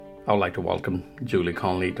I would like to welcome Julie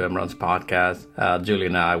Conley to Emran's podcast. Julie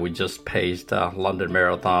and I, we just paced London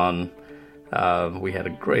Marathon. We had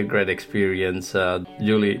a great experience.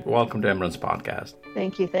 Julie, welcome to Emran's podcast.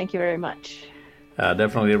 Thank you very much.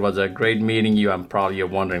 Definitely, it was a great meeting you. I'm probably you're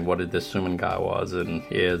wondering what this swimming guy was and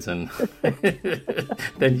is, and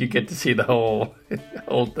then you get to see the whole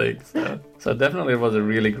thing. So definitely, it was a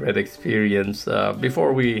really great experience.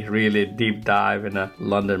 Before we really deep dive in a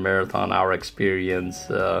London Marathon, our experience,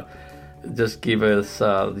 just give us,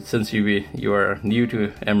 since you are new to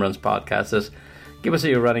Emran's podcast, just give us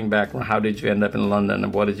your running background. How did you end up in London,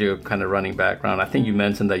 and what is your kind of running background? I think you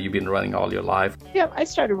mentioned that you've been running all your life. Yeah, I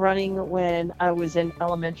started running when I was in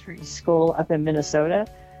elementary school up in Minnesota,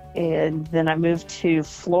 and then I moved to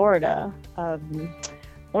Florida,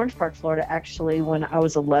 Orange Park, Florida, actually, when I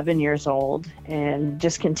was 11 years old, and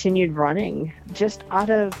just continued running just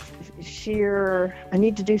out of sheer, I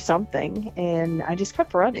need to do something, and I just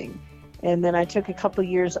kept running. And then I took a couple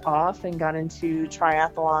years off and got into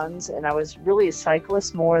triathlons, and I was really a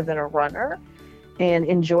cyclist more than a runner and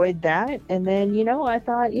enjoyed that. And then, I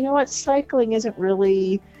thought, cycling isn't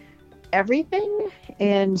really everything,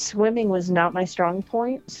 and swimming was not my strong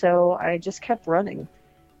point. So I just kept running.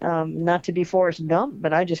 Not to be Forrest Gump,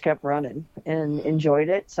 but I just kept running and enjoyed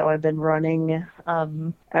it. So I've been running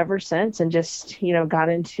ever since, and just, got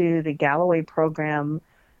into the Galloway program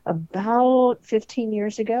about 15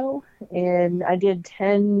 years ago, and I did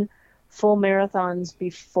 10 full marathons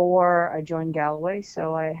before I joined Galloway,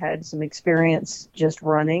 so I had some experience just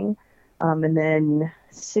running, and then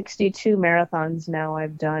 62 marathons now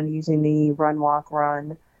I've done using the run, walk,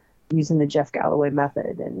 run, using the Jeff Galloway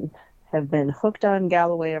method, and have been hooked on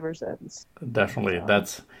Galloway ever since. Definitely.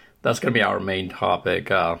 That's going to be our main topic,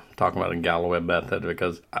 talking about the Galloway method,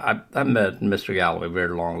 because I met Mr. Galloway a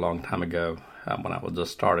very long time ago. When I was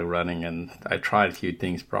just starting running, and I tried a few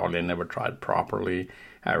things, probably never tried properly.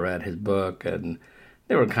 I read his book, and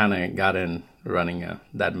they were kind of got in running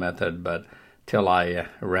that method, but till I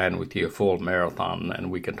ran with you a full marathon,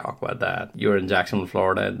 and we can talk about that. You're in Jacksonville,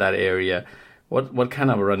 Florida, that area. What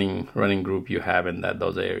kind of running group you have in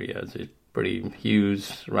those areas? It's pretty huge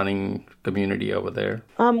running community over there.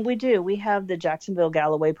 We do. We have the Jacksonville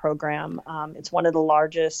Galloway program. It's one of the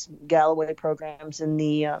largest Galloway programs in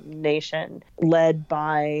the nation, led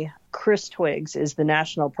by Chris Twiggs, is the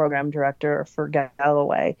national program director for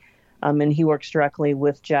Galloway. And he works directly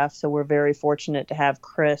with Jeff. So we're very fortunate to have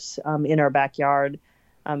Chris in our backyard.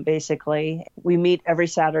 Basically, we meet every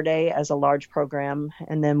Saturday as a large program,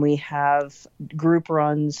 and then we have group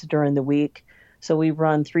runs during the week. So we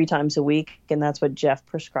run 3 times a week, and that's what Jeff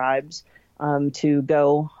prescribes to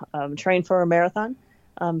go train for a marathon.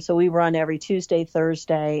 So we run every Tuesday,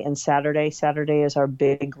 Thursday, and Saturday. Saturday is our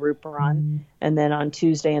big group run. Mm-hmm. And then on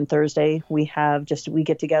Tuesday and Thursday, we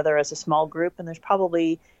get together as a small group, and there's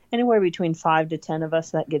probably anywhere between 5 to 10 of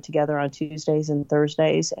us that get together on Tuesdays and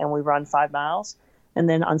Thursdays, and we run 5 miles. And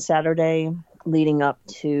then on Saturday, leading up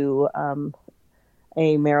to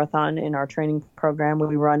a marathon in our training program,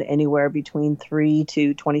 we run anywhere between 3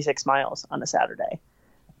 to 26 miles on a Saturday,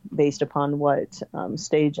 based upon what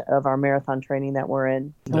stage of our marathon training that we're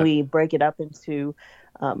in. Yeah. We break it up into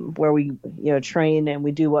where we train, and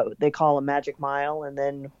we do what they call a magic mile, and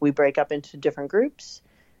then we break up into different groups,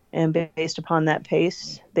 and based upon that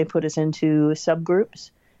pace, they put us into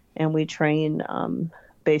subgroups, and we train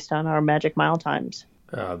based on our magic mile times.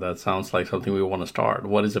 That sounds like something we want to start.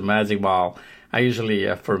 What is a magic mile? I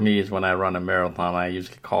usually, for me, is when I run a marathon, I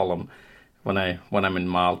usually call them, when I'm in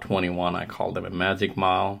mile 21, I call them a magic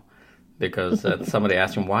mile, because somebody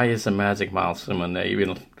asked me, why is a magic mile, Simon?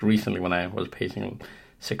 Even recently when I was pacing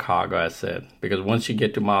Chicago, I said, because once you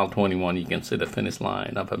get to mile 21, you can see the finish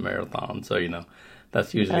line of a marathon. So,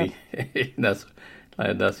 that's usually,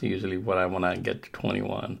 that's usually what I want to get to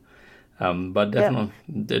 21. But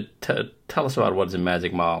definitely, tell us about what is a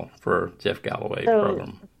magic mile for Jeff Galloway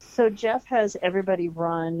program. So Jeff has everybody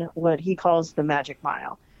run what he calls the magic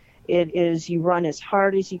mile. It is, you run as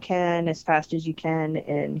hard as you can, as fast as you can,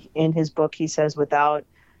 and in his book he says without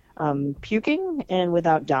puking and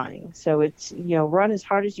without dying. So it's, run as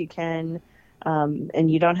hard as you can,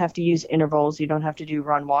 and you don't have to use intervals. You don't have to do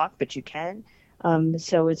run walk, but you can.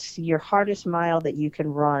 So it's your hardest mile that you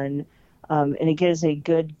can run. And it gives a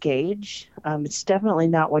good gauge. It's definitely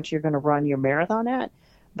not what you're going to run your marathon at,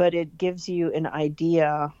 but it gives you an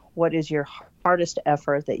idea what is your hardest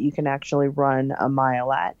effort that you can actually run a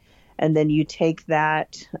mile at. And then you take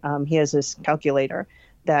that, he has this calculator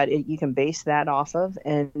that you can base that off of,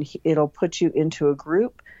 and it'll put you into a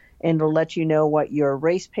group, and it'll let you know what your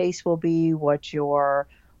race pace will be, what your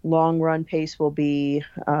long run pace will be,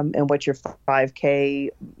 and what your 5K,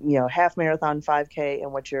 half marathon 5K,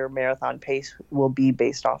 and what your marathon pace will be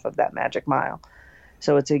based off of that magic mile.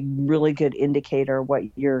 So it's a really good indicator what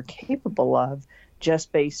you're capable of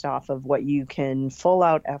just based off of what you can full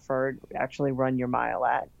out effort actually run your mile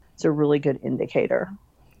at. It's a really good indicator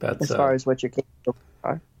as far as what you're capable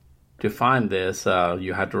of. To find this,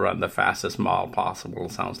 you had to run the fastest mile possible,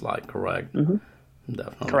 sounds like, correct? Mm-hmm.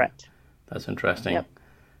 Definitely. Correct. That's interesting. Yep.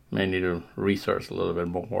 May need to research a little bit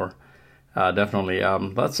more. Definitely.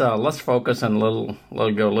 Let's focus and go a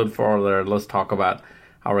little further. Let's talk about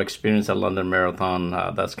our experience at London Marathon.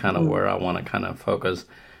 That's kind of where I want to kind of focus.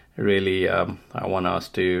 Really, I want us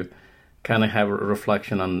to kind of have a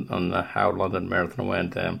reflection on how London Marathon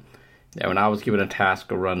went. When I was given a task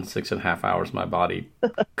to run 6.5 hours, my body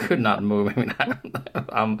could not move.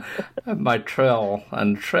 I mean, my trail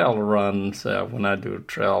runs, when I do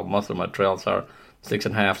trail, most of my trails are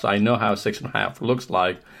 6.5. So I know how 6.5 looks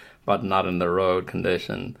like, but not in the road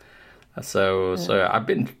condition. So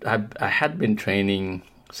I had been training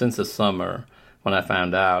since the summer when I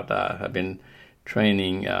found out. I've been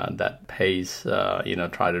training that pace,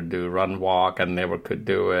 try to do run walk, and never could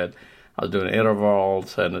do it. I was doing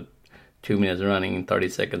intervals and 2 minutes running, 30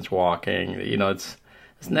 seconds walking. It's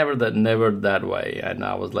never that way. And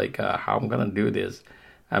I was like, how am I gonna do this?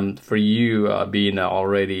 For you, being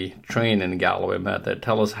already trained in Galloway method,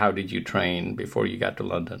 tell us, how did you train before you got to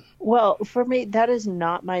London? Well, for me, that is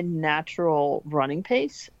not my natural running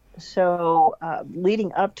pace. So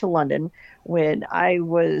leading up to London, when I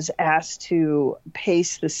was asked to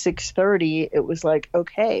pace the 6:30, it was like,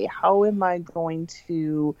 okay, how am I going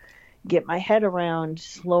to get my head around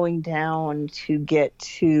slowing down to get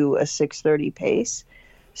to a 6:30 pace?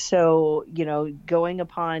 So, going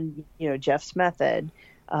upon, Jeff's method,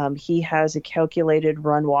 he has a calculated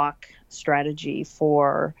run walk strategy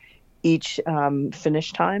for each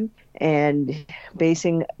finish time, and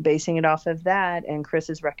basing it off of that and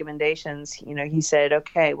Chris's recommendations, he said,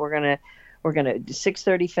 okay, we're gonna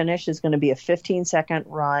 6:30 finish is going to be a 15-second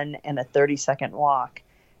run and a 30-second walk.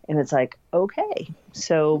 And it's like, okay,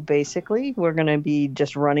 so basically we're going to be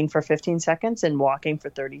just running for 15 seconds and walking for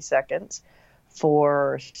 30 seconds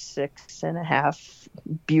for 6.5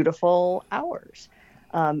 beautiful hours.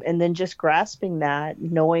 And then just grasping that,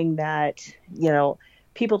 knowing that,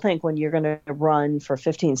 people think when you're going to run for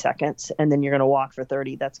 15 seconds and then you're going to walk for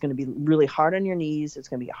 30, that's going to be really hard on your knees. It's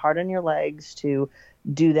going to be hard on your legs to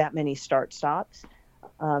do that many start stops.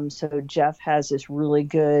 So Jeff has this really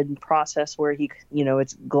good process where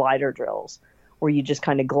it's glider drills, where you just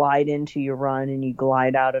kind of glide into your run and you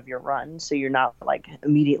glide out of your run. So you're not like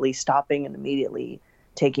immediately stopping and immediately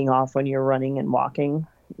taking off when you're running and walking,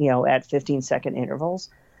 at 15-second intervals.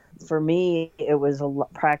 For me, it was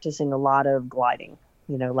practicing a lot of gliding,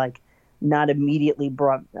 like not immediately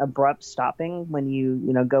abrupt stopping when you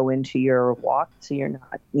go into your walk. So you're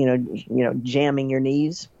not, jamming your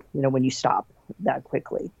knees, when you stop that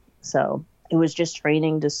quickly. So it was just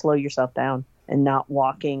training to slow yourself down and not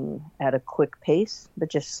walking at a quick pace, but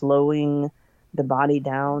just slowing the body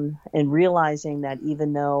down and realizing that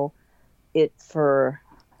even though for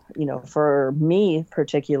me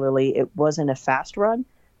particularly, it wasn't a fast run,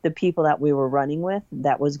 the people that we were running with,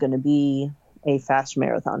 that was going to be a fast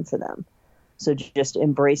marathon for them. So just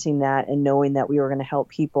embracing that and knowing that we were going to help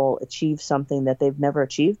people achieve something that they've never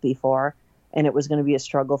achieved before, and it was going to be a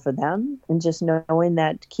struggle for them, and just knowing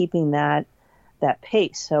that, keeping that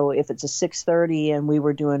pace. So if it's a 6:30 and we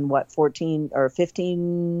were doing 14 or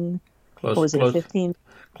 15, close, what was it, 15?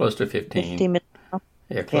 Close to 15. 15 minutes.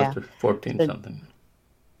 Yeah, close to 14 something.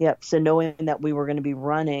 Yep. So knowing that we were going to be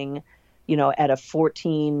running, at a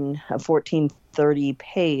 14:30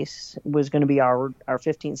 pace was going to be our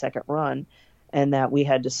 15-second run, and that we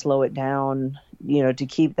had to slow it down, to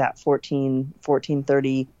keep that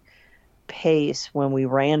 14:30 pace when we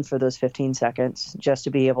ran for those 15 seconds, just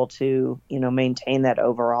to be able to, maintain that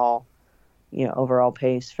overall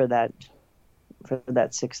pace for that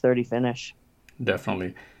 6:30 finish.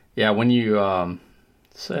 Definitely. Yeah. When you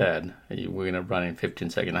said you were going to run in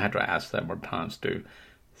 15 seconds, I had to ask that more times to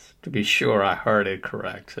be sure I heard it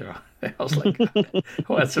correct. So I was like,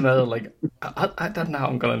 what's another, like, I don't know how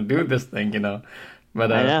I'm going to do this thing,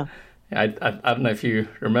 But I know. I don't know if you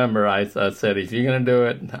remember, I said, if you're going to do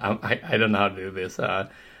it, I don't know how to do this. I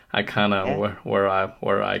kind of where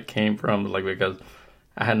I came from, like, because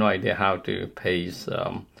I had no idea how to pace,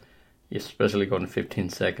 especially going 15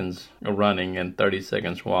 seconds running and 30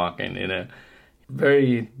 seconds walking,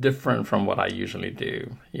 very different from what I usually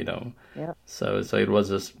do, Yeah. So it was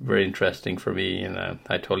just very interesting for me, and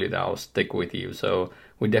I told you that I'll stick with you. So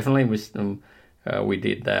we definitely we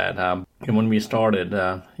did that. And when we started,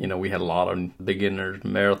 we had a lot of beginners,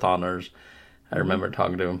 marathoners. I remember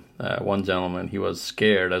talking to one gentleman. He was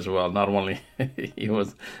scared as well. Not only he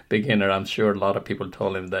was beginner, I'm sure a lot of people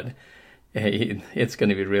told him that hey, it's going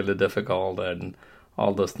to be really difficult and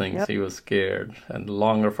all those things. Yep. He was scared. And the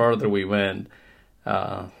longer further we went,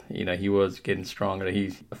 he was getting stronger.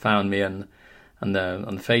 He found me on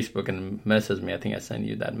Facebook and messaged me. I think I sent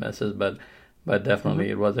you that message, but definitely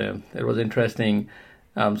it was interesting.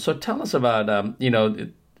 So tell us about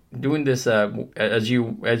doing this as you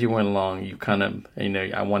went along. You kind of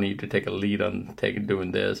I wanted you to take a lead on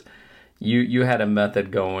doing this. You had a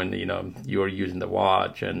method going. You were using the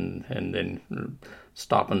watch and then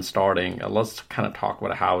stop and starting. Let's kind of talk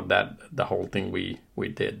about how the whole thing we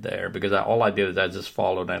did there, because all I did is I just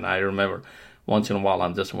followed, and I remember once in a while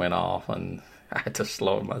I just went off and I had to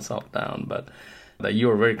slow myself down, but that you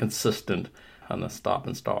were very consistent on the stop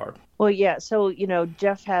and start. Well, yeah. So,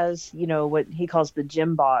 Jeff has, what he calls the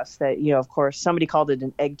gym boss that, of course, somebody called it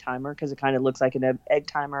an egg timer because it kind of looks like an egg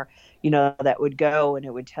timer, that would go and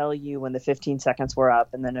it would tell you when the 15 seconds were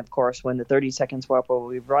up. And then, of course, when the 30 seconds were up, or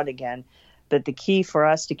we'd run again. But the key for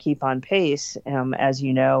us to keep on pace, as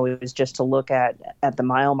you know, is just to look at the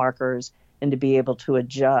mile markers and to be able to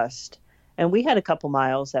adjust. And we had a couple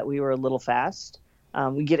miles that we were a little fast.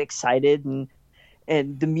 We get excited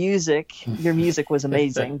and the music, your music was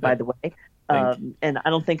amazing, by the way. And I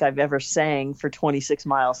don't think I've ever sang for 26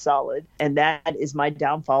 miles solid. And that is my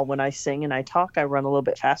downfall. When I sing and I talk, I run a little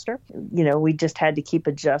bit faster. We just had to keep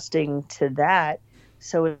adjusting to that.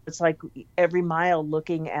 So it's like every mile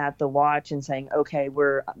looking at the watch and saying, okay,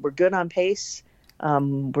 we're good on pace.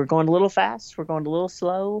 We're going a little fast. We're going a little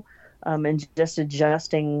slow. And just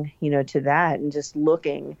adjusting, to that and just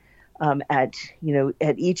looking at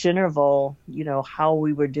each interval, how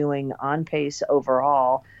we were doing on pace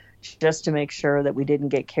overall, just to make sure that we didn't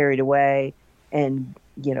get carried away and,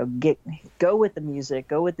 go with the music,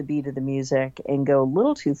 go with the beat of the music and go a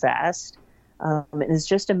little too fast. And it's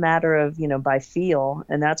just a matter of, by feel.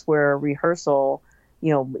 And that's where rehearsal,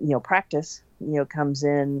 practice, comes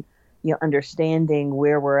in, understanding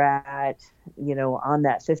where we're at, on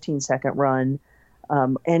that 15-second run.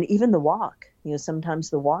 And even the walk,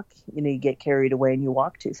 sometimes the walk, you get carried away and you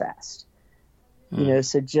walk too fast.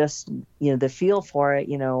 So just, the feel for it,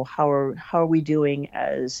 how are we doing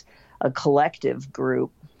as a collective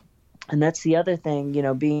group? And that's the other thing,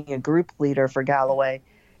 being a group leader for Galloway,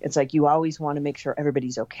 it's like you always want to make sure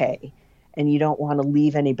everybody's okay and you don't want to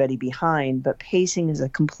leave anybody behind. But pacing is a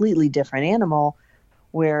completely different animal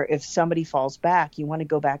where if somebody falls back, you want to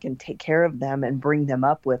go back and take care of them and bring them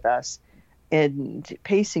up with us. And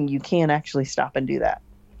pacing, you can't actually stop and do that.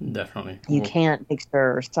 Definitely. You can't make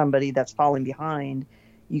sure somebody that's falling behind,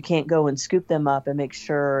 you can't go and scoop them up and make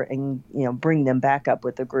sure and, bring them back up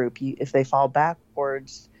with the group. If they fall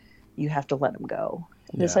backwards, you have to let them go.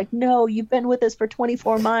 And it's like, no, you've been with us for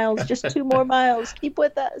 24 miles, just 2 more miles. Keep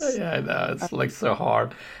with us. Yeah, I know. It's like so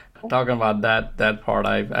hard. Talking about that part,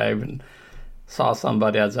 I even saw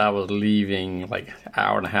somebody as I was leaving, like an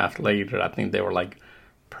hour and a half later. I think they were like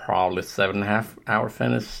probably 7.5 hour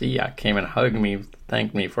finish. See, I came and hugged me,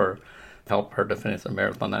 thanked me for help her to finish the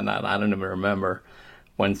marathon. And I don't even remember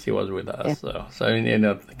when she was with us. Yeah.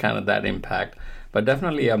 So kind of that impact. But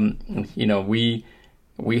definitely,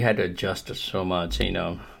 we had to adjust to so much,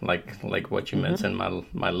 like what you mentioned,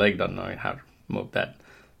 my leg doesn't know how to move that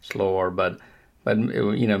slower, but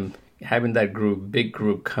having that big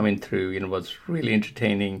group coming through, was really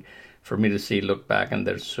entertaining for me to look back, and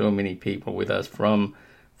there's so many people with us from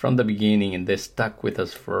the beginning, and they stuck with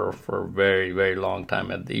us for a very, very long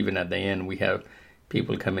time. Even at the end, we have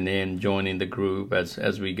people coming in, joining the group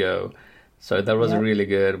as we go. So that was really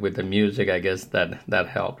good with the music. I guess that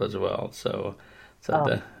helped as well.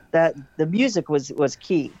 The music was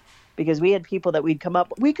key, because we had people that we'd come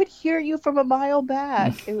up, we could hear you from a mile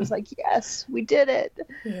back. It was like, yes, we did it.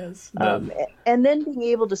 Yes. And then being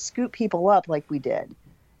able to scoop people up like we did,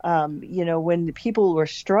 when people were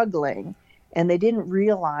struggling and they didn't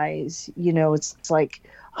realize, it's like,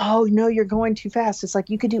 oh no, you're going too fast. It's like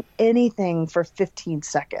you could do anything for 15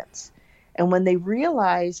 seconds. And when they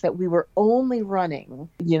realized that we were only running,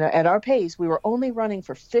 at our pace, we were only running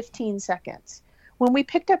for 15 seconds. When we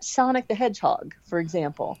picked up Sonic the Hedgehog, for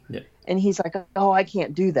example, and he's like, oh, I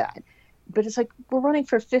can't do that. But it's like, we're running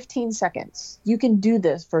for 15 seconds. You can do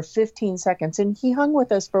this for 15 seconds. And he hung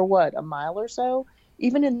with us for what, a mile or so?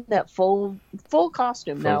 Even in that full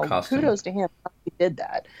costume. Kudos to him. He did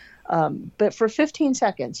that. But for 15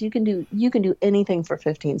 seconds, you can do anything for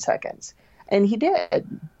 15 seconds. And he did.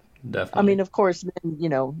 I definitely. mean, of course, then,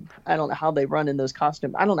 I don't know how they run in those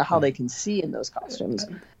costumes. I don't know how they can see in those costumes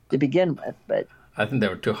to begin with, but I think they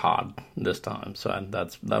were too hot this time, so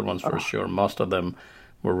that one's for oh, sure. Most of them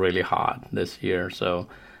were really hot this year. So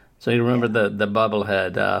you remember yeah. the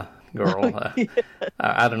bubblehead girl?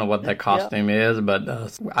 I don't know what that Yeah. costume is, but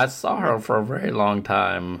I saw her for a very long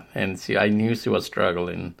time, and I knew she was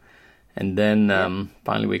struggling. And then Yeah.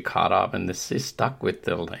 finally we caught up, and she stuck with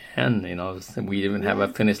till the end. We even have a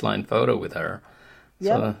Yeah. finish line photo with her.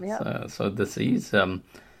 Yep. So Yep. so the C's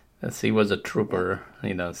she was a Yeah. trooper.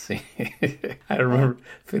 She I Yeah. remember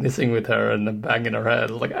finishing with her and banging her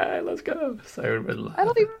head like, "Hey, let's go!" So everybody I don't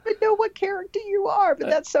laughed. even know what character you are, but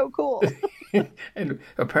that's so cool. And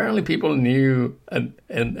apparently people knew,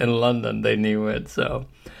 in London they knew it. So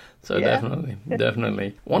Yeah.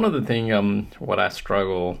 definitely. One of the thing what I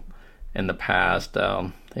struggle in the past,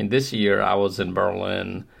 and this year I was in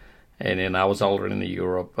Berlin, and then I was already in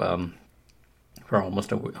Europe for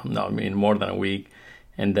almost a week. No, I mean more than a week,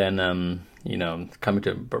 and then coming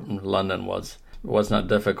to London was not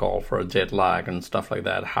difficult for a jet lag and stuff like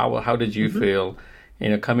that. How did you Hmm. feel?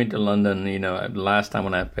 Coming to London. Last time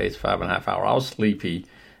when I paced 5.5 hours, I was sleepy.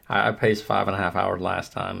 I paced 5.5 hours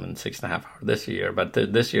last time and 6.5 hours this year. But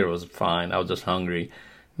this year was fine. I was just hungry,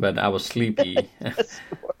 but I was sleepy.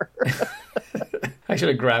 Sure. I should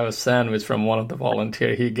have grabbed a sandwich from one of the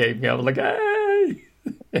volunteers he gave me. I was like, hey.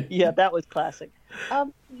 Yeah, that was classic.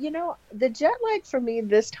 The jet lag for me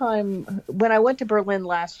this time, when I went to Berlin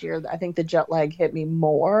last year, I think the jet lag hit me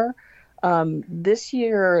more. This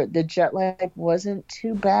year, the jet lag wasn't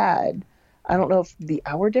too bad. I don't know if the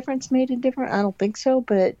hour difference made a difference. I don't think so,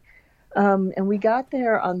 but and we got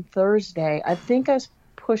there on Thursday. I think I was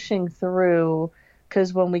pushing through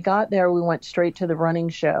because when we got there, we went straight to the running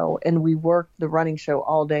show and we worked the running show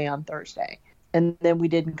all day on Thursday. And then we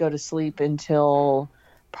didn't go to sleep until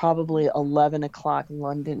probably 11 o'clock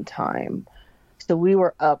London time. So we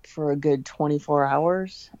were up for a good 24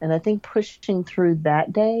 hours. And I think pushing through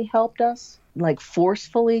that day helped us, like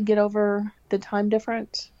forcefully get over the time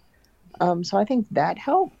difference. So I think that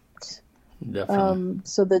helped. Definitely.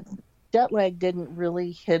 So the jet lag didn't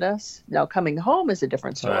really hit us. Now coming home is a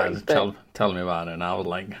different story, but Tell me about it. And I was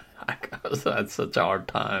like, I had such a hard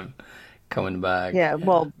time coming back. yeah,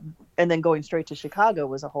 well, and then going straight to Chicago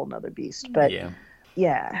was a whole nother beast. But Yeah.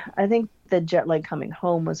 yeah, I think the jet lag coming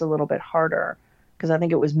home was a little bit harder because I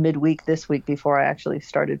think it was midweek this week before I actually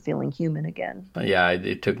started feeling human again. Yeah,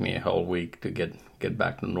 it took me a whole week to get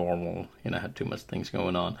back to normal. I had too much things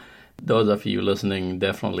going on. Those of you listening,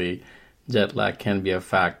 definitely jet lag can be a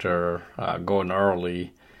factor. Going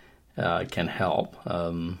early can help.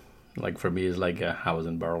 Like for me, it's like I was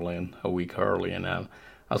in Berlin a week early, and I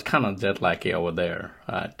was kind of jet laggy over there.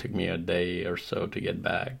 It took me a day or so to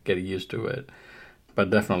get used to it. But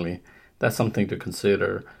definitely, that's something to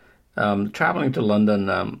consider. Traveling to London,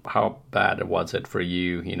 how bad was it for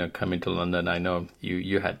you? Coming to London, I know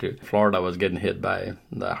you had to. Florida was getting hit by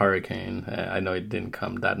the hurricane. I know it didn't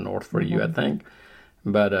come that north for you, I Hmm. think.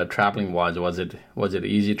 But traveling wise, was it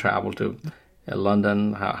easy travel to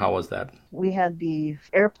London? How was that? We had the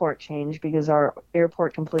airport change because our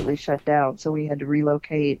airport completely shut down, so we had to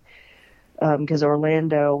relocate because we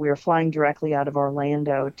were flying directly out of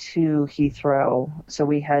Orlando to Heathrow, so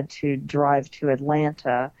we had to drive to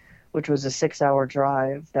Atlanta, which was a 6-hour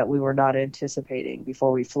drive that we were not anticipating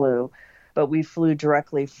before we flew. But we flew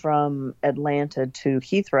directly from Atlanta to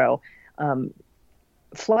Heathrow. Um,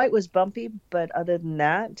 Flight was bumpy, but other than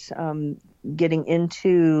that, getting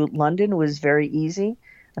into London was very easy.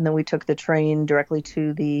 And then we took the train directly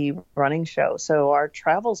to the running show. So our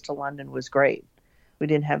travels to London was great. We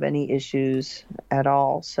didn't have any issues at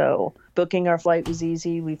all. So booking our flight was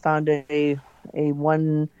easy. We found we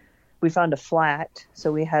found a flat.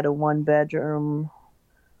 So we had a one bedroom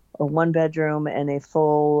and a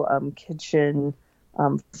full kitchen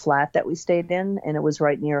flat that we stayed in, and it was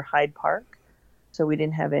right near Hyde Park. So we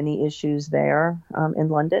didn't have any issues there in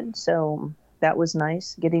London. So that was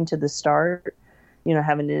nice. Getting to the start,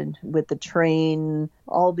 having to, with the train,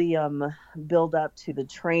 all the build up to the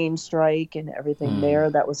train strike and everything Hmm. there,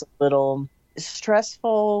 that was a little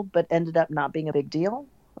stressful, but ended up not being a big deal.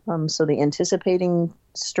 So the anticipating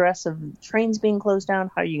stress of trains being closed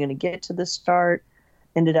down, how are you going to get to the start,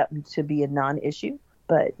 ended up to be a non-issue.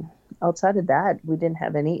 But outside of that, we didn't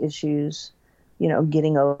have any issues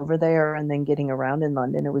getting over there and then getting around in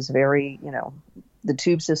London. It was very, the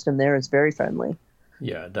tube system there is very friendly.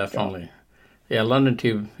 Yeah, So, definitely. Yeah, London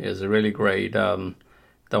Tube is really great. The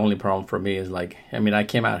only problem for me is I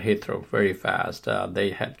came out Heathrow very fast. They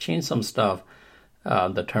have changed some stuff,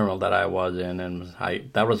 the terminal that I was in, and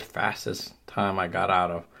that was the fastest time I got out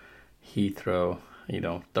of Heathrow,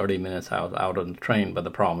 30 minutes out on the train. But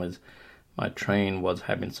the problem is my train was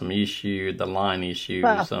having some issue, the line issue,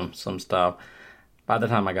 Wow. some stuff. By the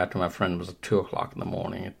time I got to my friend, it was at 2 o'clock in the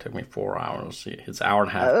morning. It took me 4 hours. His hour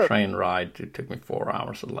and a half Oh, train ride, it took me 4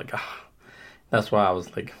 hours. So like, that's why I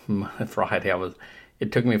was like, Friday,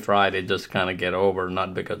 it took me Friday just kind of get over,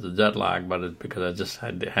 not because of jet lag, but it's because I just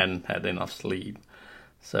hadn't had enough sleep.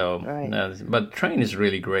 So, right. but train is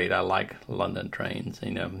really great. I like London trains.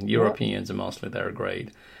 Europeans mostly they're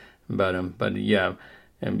great, but yeah,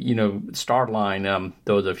 start line.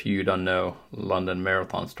 Those of you who don't know London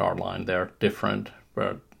Marathon start line, they're different,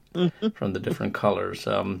 but from the different colors.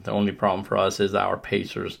 The only problem for us is our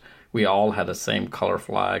pacers. We all had the same color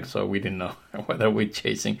flag, so we didn't know whether we're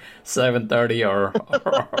chasing 7:30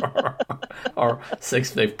 or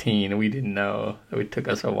 6:15. We didn't know. It took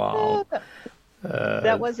us a while.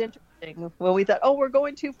 That was interesting when we thought, oh, we're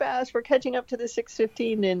going too fast. We're catching up to the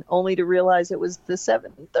 6:15, and only to realize it was the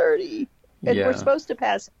 7:30, and we're Yeah. supposed to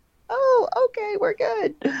pass. Oh, okay, we're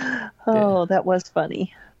good. Oh, that was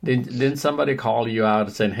funny. Didn't somebody call you out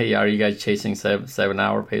and saying, "Hey, are you guys chasing 7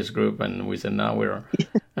 hour pace group?" And we said, "No, we're."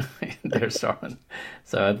 They're starting.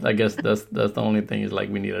 So I guess that's the only thing is like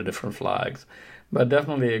we need a different flags, but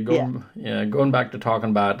definitely going back to talking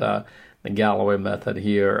about the Galloway method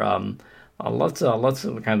here. Let's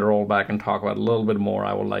kind of roll back and talk about a little bit more.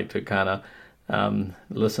 I would like to kind of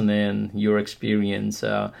listen in your experience.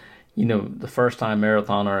 The first time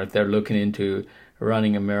marathoner, if they're looking into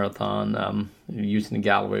running a marathon using the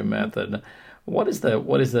Galloway method, what is the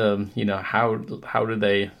how do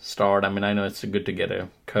they start? I mean, I know it's good to get a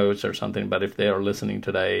coach or something, but if they are listening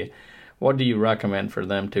today, what do you recommend for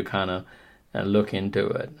them to kind of look into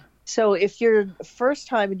it? So if you're first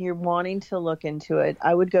time and you're wanting to look into it,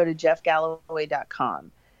 I would go to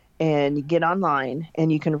jeffgalloway.com and get online,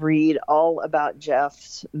 and you can read all about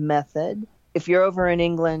Jeff's method. If you're over in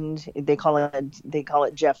England, they call it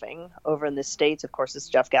Jeffing. Over in the States, of course, it's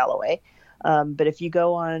Jeff Galloway. But if you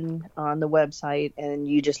go on the website and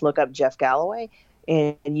you just look up Jeff Galloway,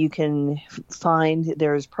 and you can find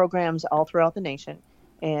there's programs all throughout the nation,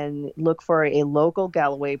 and look for a local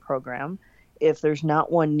Galloway program. If there's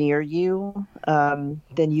not one near you, then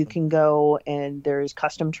you can go, and there's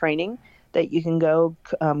custom training that you can go.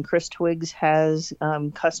 Chris Twiggs has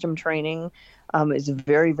custom training. It's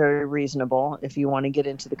very, very reasonable if you want to get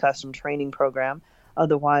into the custom training program.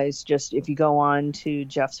 Otherwise, just if you go on to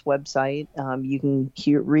Jeff's website, you can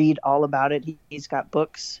read all about it. He's got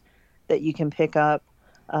books that you can pick up.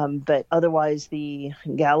 But otherwise, the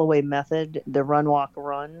Galloway method, the run, walk,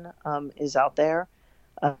 run, is out there.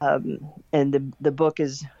 And the book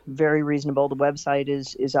is very reasonable. The website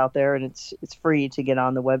is out there, and it's free to get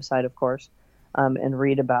on the website, of course, and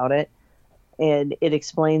read about it. And it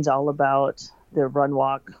explains all about the run,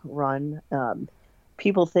 walk, run.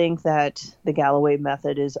 People think that the Galloway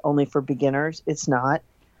method is only for beginners. It's not.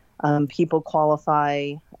 People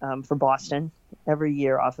qualify for Boston every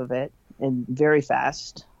year off of it, and very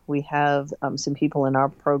fast. We have some people in our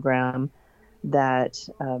program that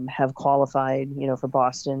have qualified, for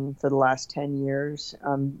Boston for the last 10 years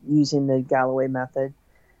using the Galloway method.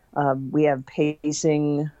 We have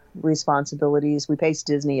pacing responsibilities. We pace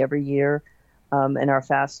Disney every year, and our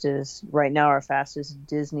fastest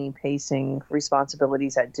Disney pacing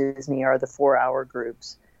responsibilities at Disney are the 4-hour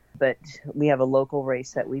groups. But we have a local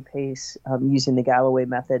race that we pace using the Galloway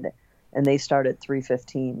method, and they start at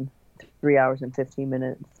 3:15, 3 hours and 15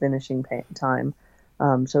 minute finishing time.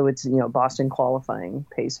 So it's, Boston qualifying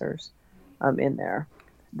pacers in there.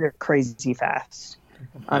 They're crazy fast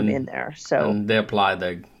in there. So and they apply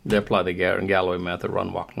the Galloway method,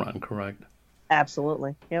 run, walk, run, correct?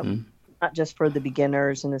 Absolutely. Yep. Not just for the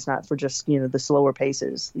beginners, and it's not for just, the slower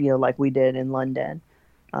paces, like we did in London.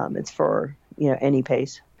 It's for, any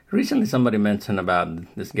pace. Recently, somebody mentioned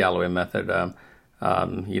about this Galloway method.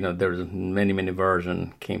 There's many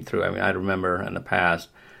versions came through. I mean, I remember in the past.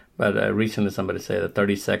 But recently somebody said a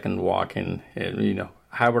 30-second walk-in,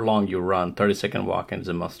 however long you run, 30-second walk-in is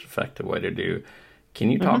the most effective way to do.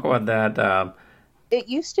 Can you talk about that? It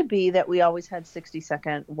used to be that we always had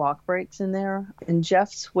 60-second walk breaks in there. And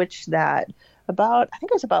Jeff switched that I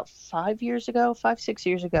think it was about 6 years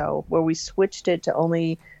ago, where we switched it to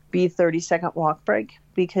only be 30-second walk break.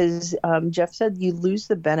 Because Jeff said you lose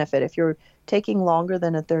the benefit. If you're taking longer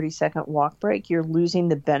than a 30-second walk break, you're losing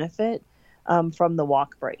the benefit from the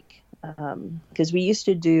walk break. Because we used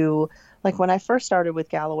to do, like when I first started with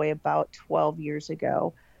Galloway about 12 years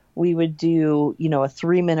ago, we would do, a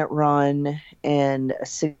 3-minute run and a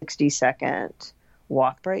 60-second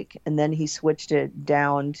walk break. And then he switched it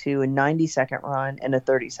down to a 90-second run and a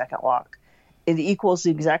 30-second walk. it equals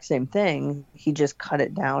the exact same thing. He just cut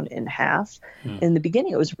it down in half. In the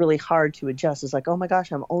beginning, it was really hard to adjust. It's like, oh my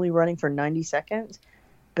gosh, I'm only running for 90 seconds,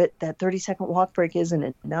 but that 30-second walk break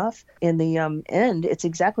isn't enough. In the end, it's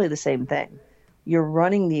exactly the same thing. You're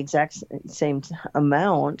running the exact same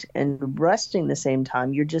amount and resting the same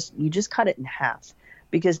time. You just cut it in half,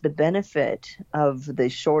 because the benefit of the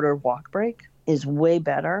shorter walk break is way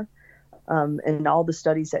better. And all the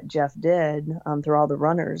studies that Jeff did through all the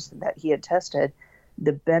runners that he had tested,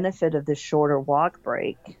 the benefit of the shorter walk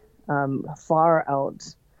break far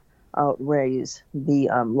outweighs the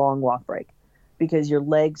long walk break, because your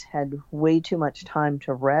legs had way too much time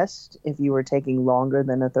to rest if you were taking longer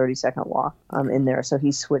than a 30-second walk in there. So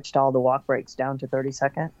he switched all the walk breaks down to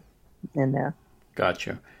 30-second in there.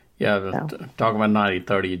 Gotcha. Yeah, talking about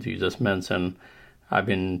 90-30, you just mentioned, I've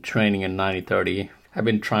been training in 90-30. I've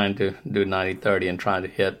been trying to do 90-30 and trying to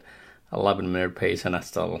hit 11-minute pace, and I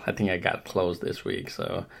think I got close this week.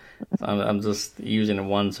 So I'm just using it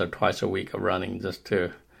once or twice a week of running just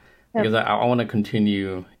to, because I want to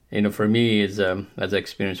continue. You know, for me, as an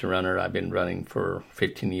experienced runner, I've been running for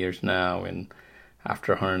 15 years now, and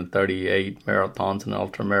after 138 marathons and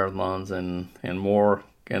ultra marathons and more,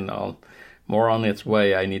 more on its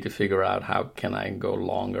way, I need to figure out how can I go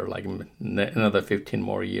longer, like another 15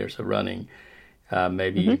 more years of running.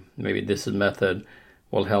 Maybe this method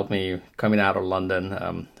will help me coming out of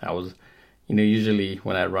London. I was, usually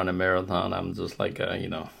when I run a marathon, I'm just like,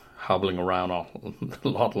 hobbling around a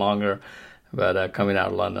lot longer. But coming out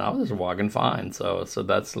of London, I was just walking fine. So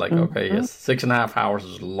that's like, okay, yes, 6.5 hours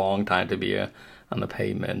is a long time to be on the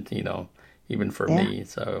pavement, even for me.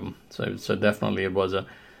 So definitely it was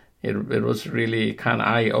it was really kind of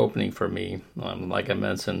eye-opening for me. Like I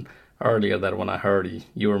mentioned earlier, that when I heard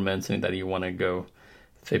you were mentioning that you want to go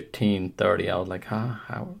 15:30, I was like,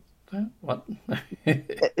 how what?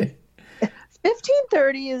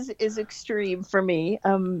 15:30 is extreme for me.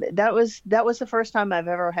 That was the first time I've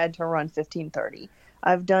ever had to run 15:30.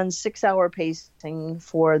 I've done 6-hour pacing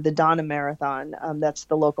for the Donna Marathon. That's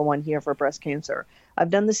the local one here for breast cancer. I've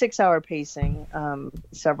done the 6-hour pacing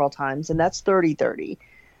several times, and that's 30:30.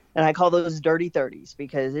 And I call those dirty 30s,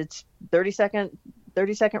 because it's 30-second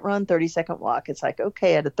run, 30-second walk. It's like,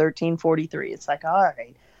 okay, at a 13:43, it's like, all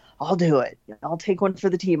right, I'll do it. I'll take one for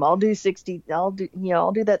the team. I'll do 60. I'll do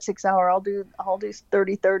that 6-hour. I'll do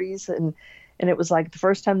 30:30s. And it was like the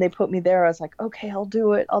first time they put me there, I was like, okay, I'll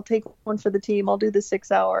do it. I'll take one for the team. I'll do the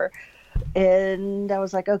 6-hour. And I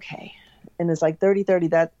was like, okay. And it's like 30:30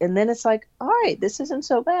 that, and then it's like, all right, this isn't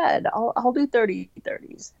so bad. I'll do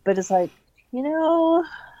 30:30s. But it's like,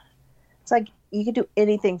 it's like you can do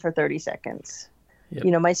anything for 30 seconds.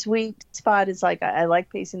 Yep. My sweet spot is like, I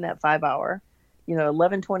like pacing that 5-hour,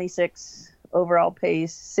 11:26 overall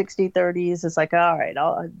pace, 60:30s. It's like, all right,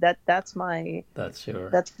 that's my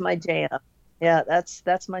jam. Yeah,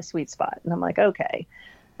 that's my sweet spot. And I'm like, okay.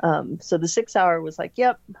 So the 6-hour was like,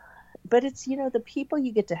 yep. But it's, the people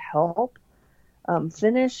you get to help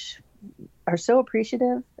finish are so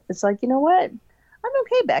appreciative. It's like, you know what? I'm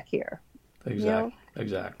okay back here.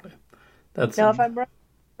 Exactly. That's if I'm running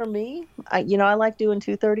for me, I like doing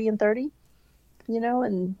 2:30 and 30,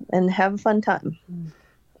 and have a fun time.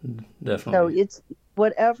 Definitely. So it's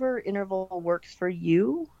whatever interval works for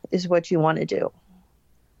you is what you want to do.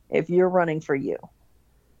 If you're running for you,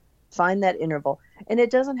 find that interval, and it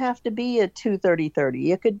doesn't have to be a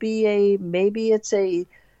 2:30:30. It could be maybe it's a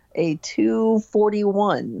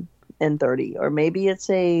 2:41 and 30, or maybe it's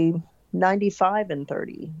a 95 and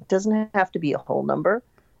 30. It doesn't have to be a whole number.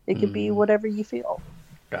 It could be whatever you feel.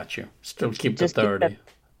 Got you. Still keep the 30.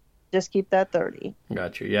 Just keep that 30.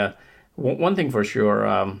 Got you. Yeah. One thing for sure,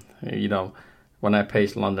 when I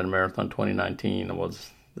paced London Marathon 2019, that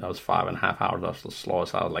was 5.5 hours. That was the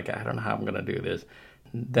slowest. I was like, I don't know how I'm going to do this.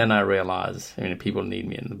 Then I realized, people need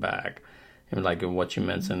me in the back. And like what you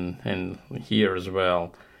mentioned, and here as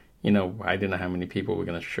well, I didn't know how many people were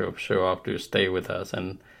going to show up to stay with us.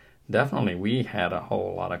 And definitely we had a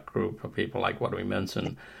whole lot of group of people, like what we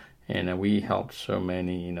mentioned. And we helped so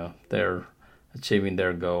many, they're achieving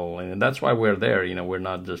their goal. And that's why we're there. We're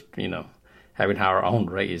not just, having our own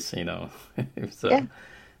race, So yeah.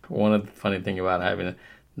 One of the funny thing about having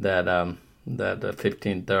that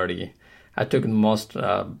 15:30, I took the most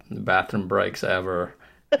bathroom breaks ever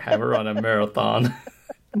on a marathon.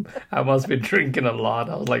 I must be drinking a lot.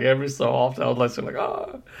 I was like, every so often, I was like,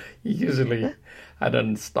 usually I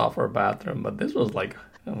didn't stop for a bathroom, but this was like,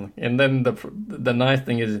 and then the nice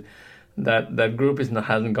thing is that group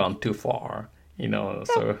hasn't gone too far,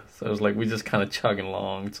 so it's like we just kind of chugging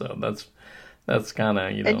along. So that's kind of,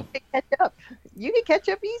 And you can catch up. you can catch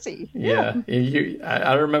up easy. Yeah.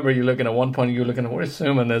 I remember you looking at one point, you were looking at where's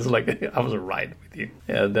Zoom, and it's like, I was right with you.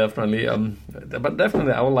 Yeah, definitely. But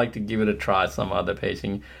definitely, I would like to give it a try, some other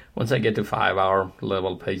pacing. Once I get to 5-hour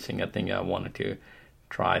level pacing, I think I wanted to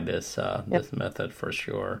try this this method for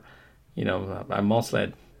sure. I mostly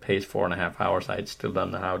had paced 4.5 hours. I still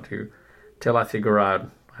don't know how to, till I figure out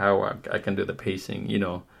how I can do the pacing,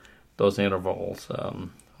 those intervals.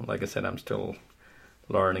 Like I said, I'm still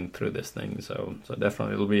learning through this thing, so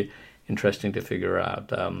definitely it'll be interesting to figure out.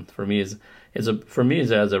 For me as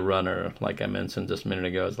a runner, like I mentioned just a minute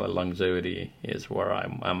ago, is like longevity is where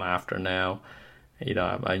I'm after now.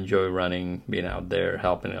 I enjoy running, being out there,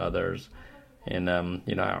 helping others, and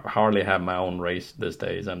I hardly have my own race these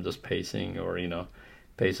days. I'm just pacing or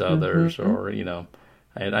pace others, or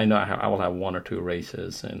I know I will have 1 or 2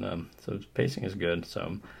 races, and so pacing is good.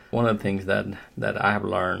 So one of the things that I have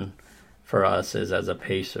learned for us is, as a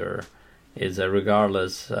pacer, is that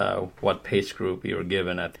regardless what pace group you're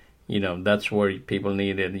given at, that's where people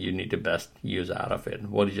need it. You need to best use out of it.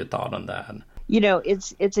 What is your thought on that?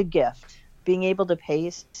 It's a gift. Being able to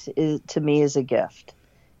pace to me is a gift.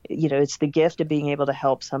 It's the gift of being able to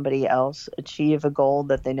help somebody else achieve a goal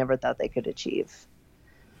that they never thought they could achieve.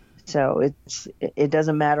 So it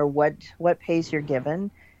doesn't matter what pace you're given.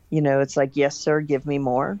 It's like, yes, sir, give me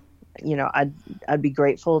more. I'd be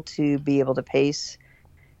grateful to be able to pace,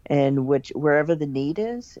 and wherever the need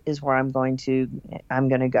is where I'm going to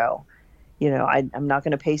go. I'm not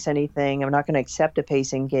going to pace anything. I'm not going to accept a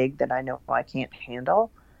pacing gig that I know I can't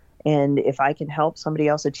handle. And if I can help somebody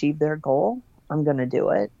else achieve their goal, I'm going to do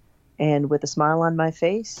it. And with a smile on my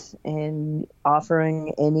face and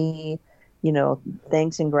offering any,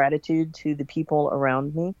 thanks and gratitude to the people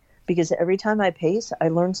around me. Because every time I pace, I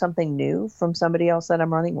learn something new from somebody else that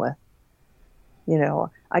I'm running with.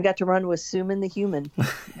 I got to run with Suman the human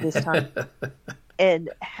this time and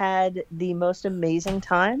had the most amazing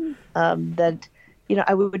time that,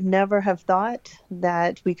 I would never have thought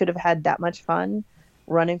that we could have had that much fun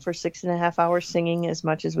running for 6.5 hours, singing as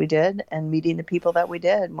much as we did, and meeting the people that we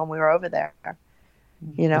did when we were over there.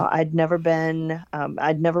 I'd never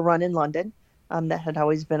run in London. That had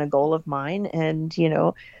always been a goal of mine. And,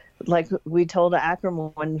 like we told Akram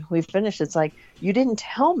when we finished, it's like, you didn't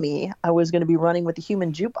tell me I was going to be running with the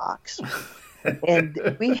human jukebox.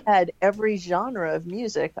 And we had every genre of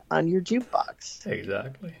music on your jukebox.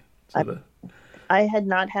 Exactly. I had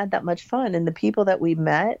not had that much fun. And the people that we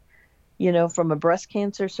met, from a breast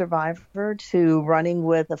cancer survivor to running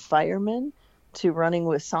with a fireman to running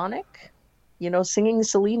with Sonic, singing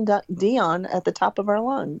Celine Dion at the top of our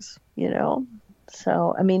lungs,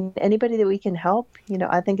 So, anybody that we can help,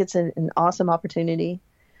 I think it's an awesome opportunity.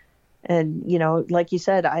 And, like you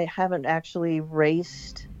said, I haven't actually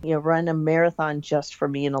run a marathon just for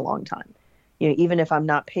me in a long time. Even if I'm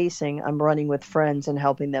not pacing, I'm running with friends and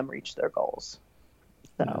helping them reach their goals.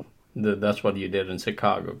 So that's what you did in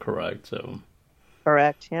Chicago, correct? So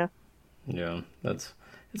correct, yeah. Yeah,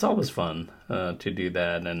 it's always fun to do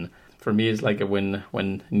that. And for me, it's like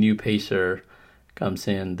when new pacer comes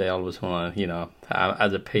in, they always want to,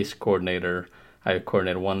 as a pace coordinator, I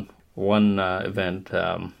coordinate one event,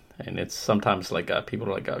 and it's sometimes like people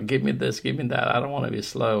are like, oh, give me this, give me that. I don't want to be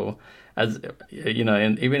slow. As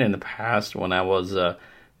and even in the past when I was a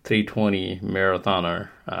 3:20 marathoner,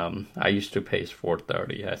 I used to pace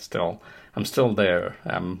 4:30. I'm still there.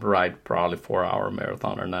 I'm probably 4-hour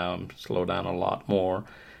marathoner now. I'm slowed down a lot more.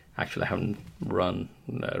 Actually, I haven't run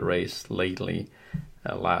a race lately.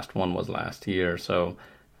 Last one was last year, or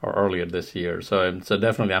earlier this year. So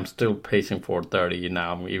definitely, I'm still pacing 4:30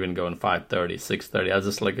 now. I'm even going 5:30, 6:30.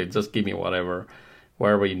 I just give me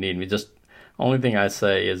wherever you need me. Just only thing I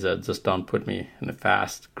say is just don't put me in a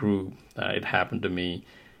fast group. It happened to me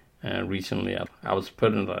recently. I was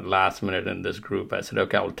put in the last minute in this group. I said,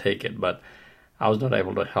 okay, I'll take it, but I was not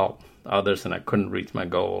able to help others, and I couldn't reach my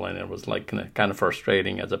goal, and it was like kind of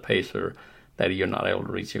frustrating as a pacer that you're not able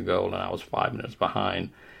to reach your goal, and I was 5 minutes behind.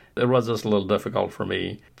 It was just a little difficult for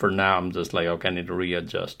me. For now, I'm just like, okay, I need to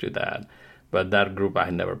readjust to that. But that group, I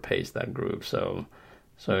had never paced that group, so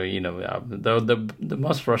the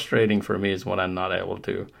most frustrating for me is when I'm not able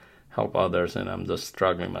to help others and I'm just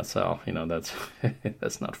struggling myself.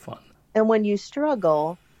 That's not fun. And when you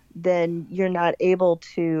struggle, then you're not able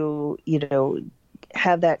to,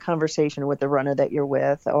 have that conversation with the runner that you're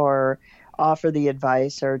with, or offer the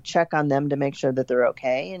advice, or check on them to make sure that they're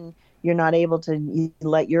okay. And you're not able to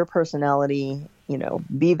let your personality,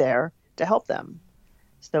 be there to help them.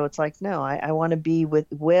 So it's like, no, I want to be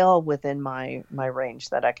well within my range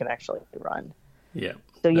that I can actually run. Yeah.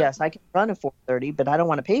 So yes, I can run a 4:30, but I don't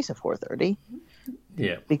want to pace a 4:30.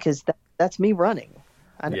 Yeah. Because that's me running.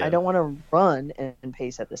 I don't want to run and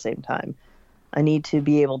pace at the same time. I need to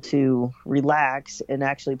be able to relax and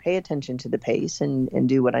actually pay attention to the pace and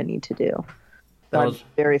do what I need to do. So I'm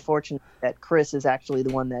very fortunate that Chris is actually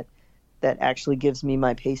the one that actually gives me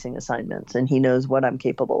my pacing assignments, and he knows what I'm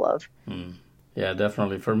capable of. Yeah,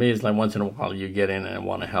 definitely. For me, it's like once in a while you get in and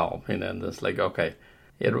want to help, and it's like, okay,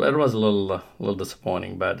 it was a little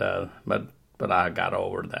disappointing, but I got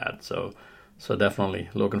over that. So definitely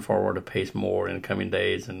looking forward to pace more in coming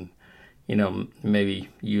days, and maybe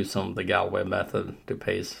use some of the Galloway method to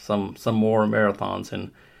pace some more marathons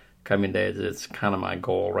in coming days. It's kind of my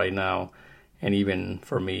goal right now, and even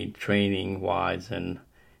for me training wise, and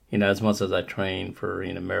as much as I train for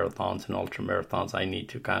marathons and ultra marathons, I need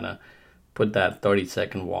to kind of put that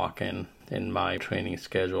 30-second walk in my training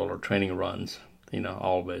schedule or training runs,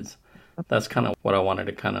 always. That's kind of what I wanted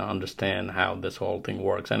to kind of understand how this whole thing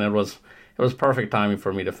works. And it was perfect timing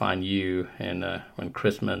for me to find you, and when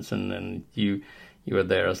Chris mentioned and you were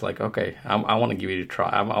there, I was like, okay, I want to give it a try.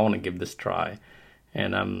 I want to give this a try.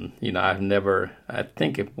 And I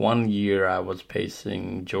think if one year I was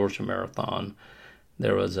pacing Georgia Marathon,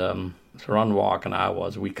 there was run walk and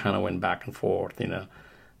we kind of went back and forth,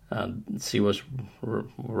 she was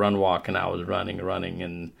run walk and I was running,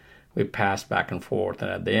 and we passed back and forth, and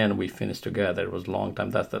at the end we finished together. It was a long time.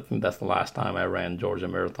 That's the last time I ran Georgia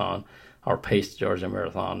Marathon or paced Georgia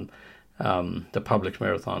Marathon, the public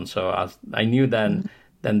marathon. So I knew then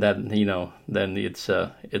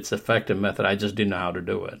it's effective method. I just didn't know how to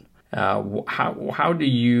do it. How do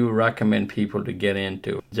you recommend people to get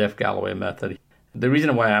into Jeff Galloway method? The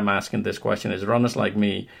reason why I'm asking this question is runners like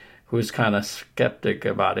me, who's kind of skeptic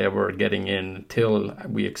about ever getting in until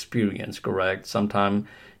we experience, correct? Sometimes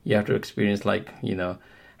you have to experience,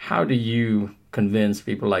 how do you convince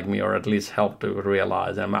people like me, or at least help to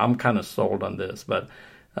realize? I'm kind of sold on this, but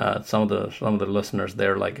some of the listeners,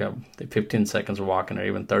 they're like 15 seconds of walking or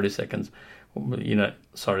even 30 seconds,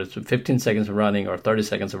 15 seconds of running or 30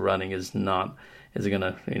 seconds of running is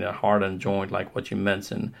gonna harden joint like what you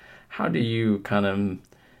mentioned. How do you kind of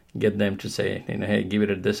get them to say, hey, give it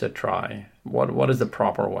a try? What is the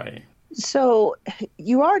proper way? So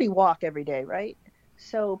you already walk every day, right?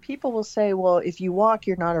 So people will say, well, if you walk,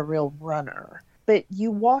 you're not a real runner. But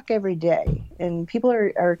you walk every day, and people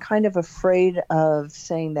are kind of afraid of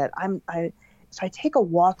saying that if I take a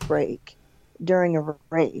walk break during a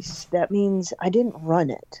race, that means I didn't run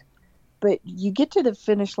it. But you get to the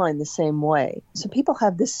finish line the same way. So people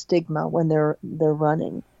have this stigma when they're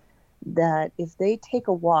running, that if they take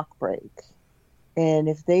a walk break and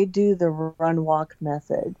if they do the run walk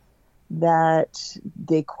method, that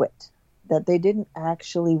they quit, that they didn't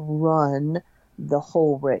actually run the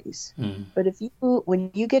whole race. But when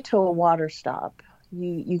you get to a water stop,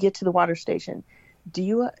 you get to the water station,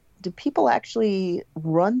 do people actually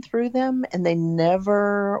run through them and they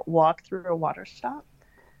never walk through a water stop?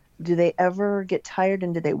 Do they ever get tired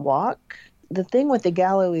and do they walk? The thing with the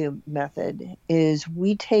Galloway method is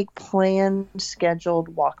we take planned, scheduled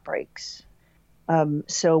walk breaks.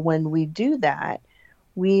 So when we do that,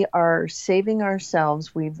 we are saving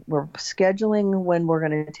ourselves. We're scheduling when we're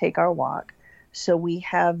going to take our walk. So we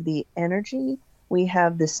have the energy, we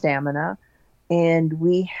have the stamina, and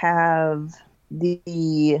we have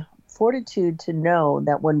the fortitude to know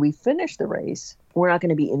that when we finish the race, we're not going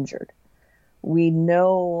to be injured. We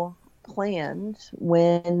know planned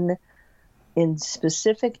when in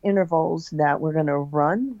specific intervals that we're going to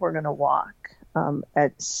run, we're going to walk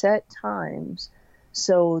at set times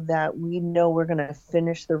so that we know we're going to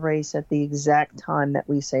finish the race at the exact time that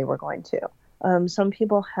we say we're going to. Some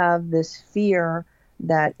people have this fear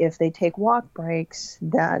that if they take walk breaks,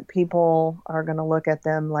 that people are going to look at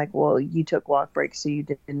them like, well, you took walk breaks, so you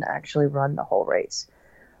didn't actually run the whole race.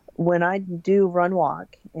 When I do run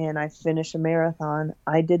walk and I finish a marathon,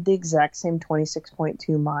 I did the exact same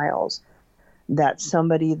 26.2 miles that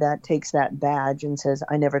somebody that takes that badge and says,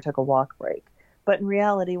 I never took a walk break. But in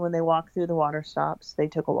reality, when they walk through the water stops, they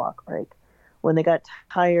took a walk break. When they got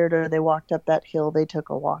tired or they walked up that hill, they took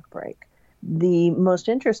a walk break. The most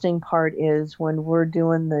interesting part is when we're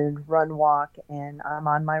doing the run walk and I'm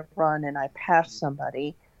on my run and I pass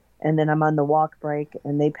somebody, and then I'm on the walk break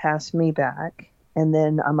and they pass me back, and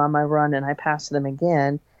then I'm on my run and I pass them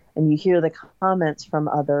again, and you hear the comments from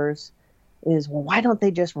others is, well, why don't they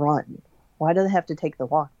just run? Why do they have to take the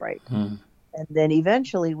walk break? And then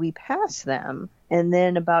eventually we pass them, and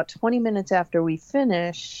then about 20 minutes after we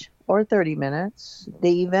finish, or 30 minutes,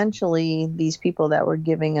 these people that were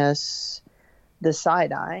giving us the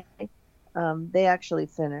side eye, they actually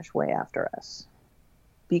finish way after us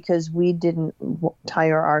because we didn't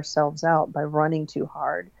tire ourselves out by running too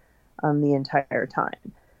hard. the entire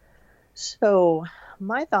time. So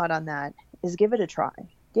my thought on that is give it a try.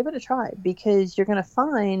 Give it a try, because you're going to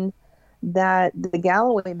find that the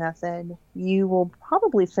Galloway method, you will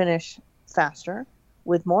probably finish faster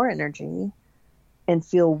with more energy and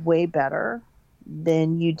feel way better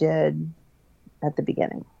than you did at the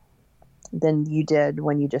beginning, than you did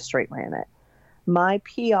when you just straight ran it. My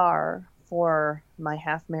PR for my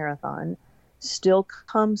half marathon still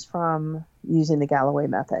comes from using the Galloway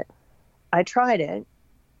method. I tried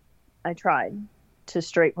to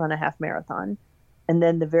straight run a half marathon. And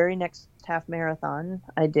then the very next half marathon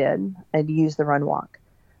I'd use the run walk.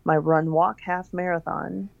 My run walk half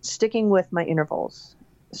marathon, sticking with my intervals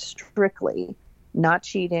strictly, not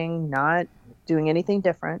cheating, not doing anything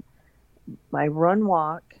different. My run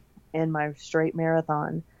walk and my straight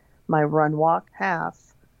marathon, my run walk half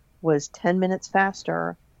was 10 minutes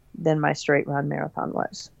faster than my straight run marathon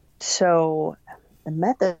was. So the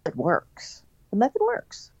method works. The method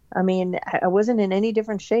works. I mean, I wasn't in any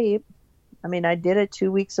different shape. I mean, I did it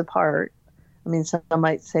 2 weeks apart. I mean, some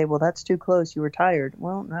might say, well, that's too close. You were tired.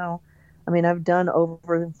 Well, no. I mean, I've done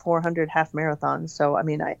over 400 half marathons. So, I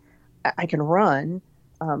mean, I can run,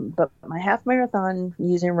 but my half marathon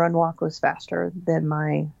using run walk was faster than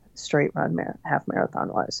my straight run half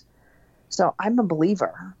marathon was. So I'm a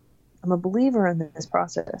believer. I'm a believer in this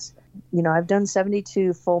process. You know, I've done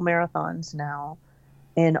 72 full marathons now,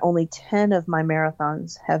 and only 10 of my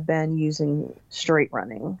marathons have been using straight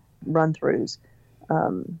running, run-throughs.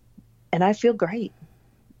 And I feel great.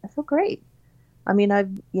 I feel great. I mean,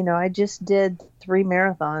 I just did 3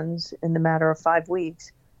 marathons in the matter of 5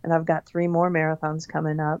 weeks, and I've got 3 more marathons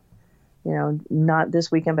coming up, you know, not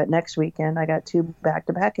this weekend, but next weekend. I got 2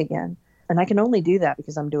 back-to-back again. And I can only do that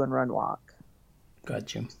because I'm doing run walk.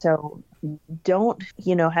 Got you. So don't,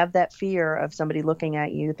 have that fear of somebody looking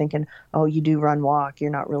at you thinking, oh, you do run walk,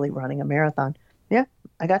 you're not really running a marathon. Yeah,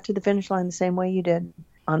 I got to the finish line the same way you did,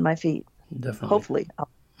 on my feet. Definitely. Hopefully on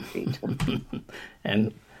my feet.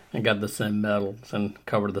 And I got the same medals and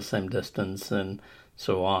covered the same distance and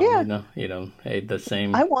so on. Yeah. Ate the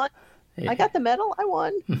same. I won. I got the medal. I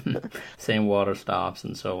won. Same water stops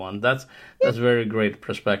and so on. That's very great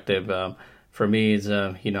perspective. For me, is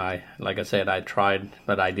like I said, I tried,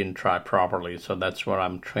 but I didn't try properly. So that's what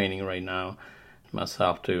I'm training right now,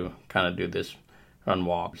 myself, to kind of do this run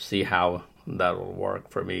walk, see how that will work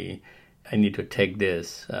for me. I need to take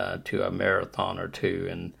this to a marathon or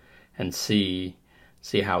two and see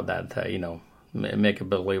how that make a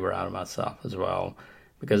believer out of myself as well,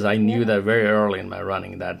 because I knew that very early in my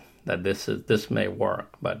running that this may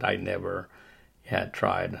work, but I never had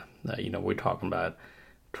tried. We're talking about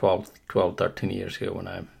 12, 13 years ago when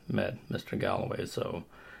I met Mr. Galloway. So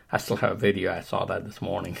I still have a video. I saw that this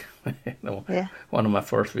morning. One of my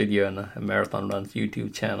first video on a Marathon Runs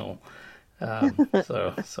YouTube channel.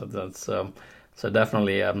 So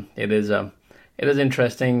definitely it is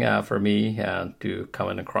interesting for me to come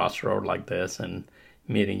in a crossroad like this and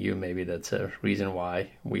meeting you. Maybe that's a reason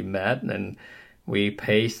why we met, and we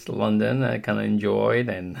paced London. I kind of enjoyed,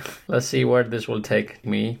 and let's see where this will take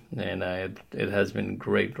me. And it has been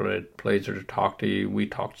great pleasure to talk to you. We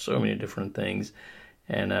talked so many different things,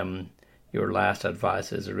 and your last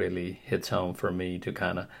advice really hits home for me to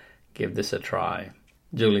kind of give this a try.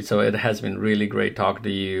 Julie, so it has been really great talking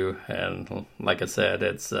to you, and like I said,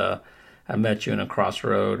 it's I met you in a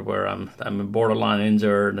crossroad where I'm borderline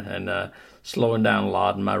injured and slowing down a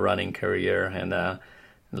lot in my running career, and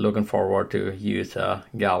looking forward to use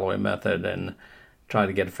Galloway method and try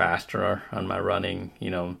to get faster on my running,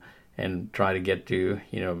 and try to get to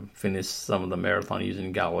finish some of the marathon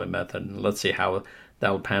using Galloway method. And let's see how that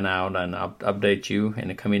will pan out, and I'll update you in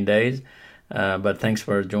the coming days. But thanks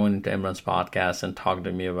for joining the Emran's podcast and talking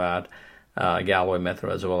to me about Galloway method,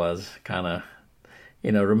 as well as kind of,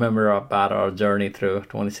 remember about our journey through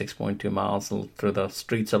 26.2 miles through the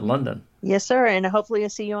streets of London. Yes, sir. And hopefully I'll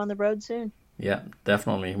see you on the road soon. Yeah,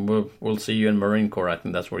 definitely. We'll see you in Marine Corps. I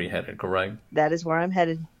think that's where you're headed, correct? That is where I'm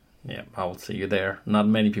headed. Yeah, I will see you there. Not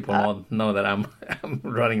many people know that I'm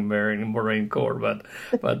running Marine Corps,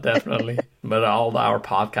 but definitely. But all our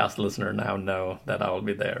podcast listeners now know that I will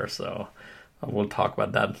be there. So we'll talk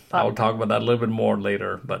about that. I will talk about that a little bit more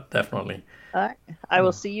later, but definitely. All right. I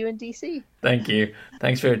will see you in D.C. Thank you.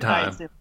 Thanks for your time.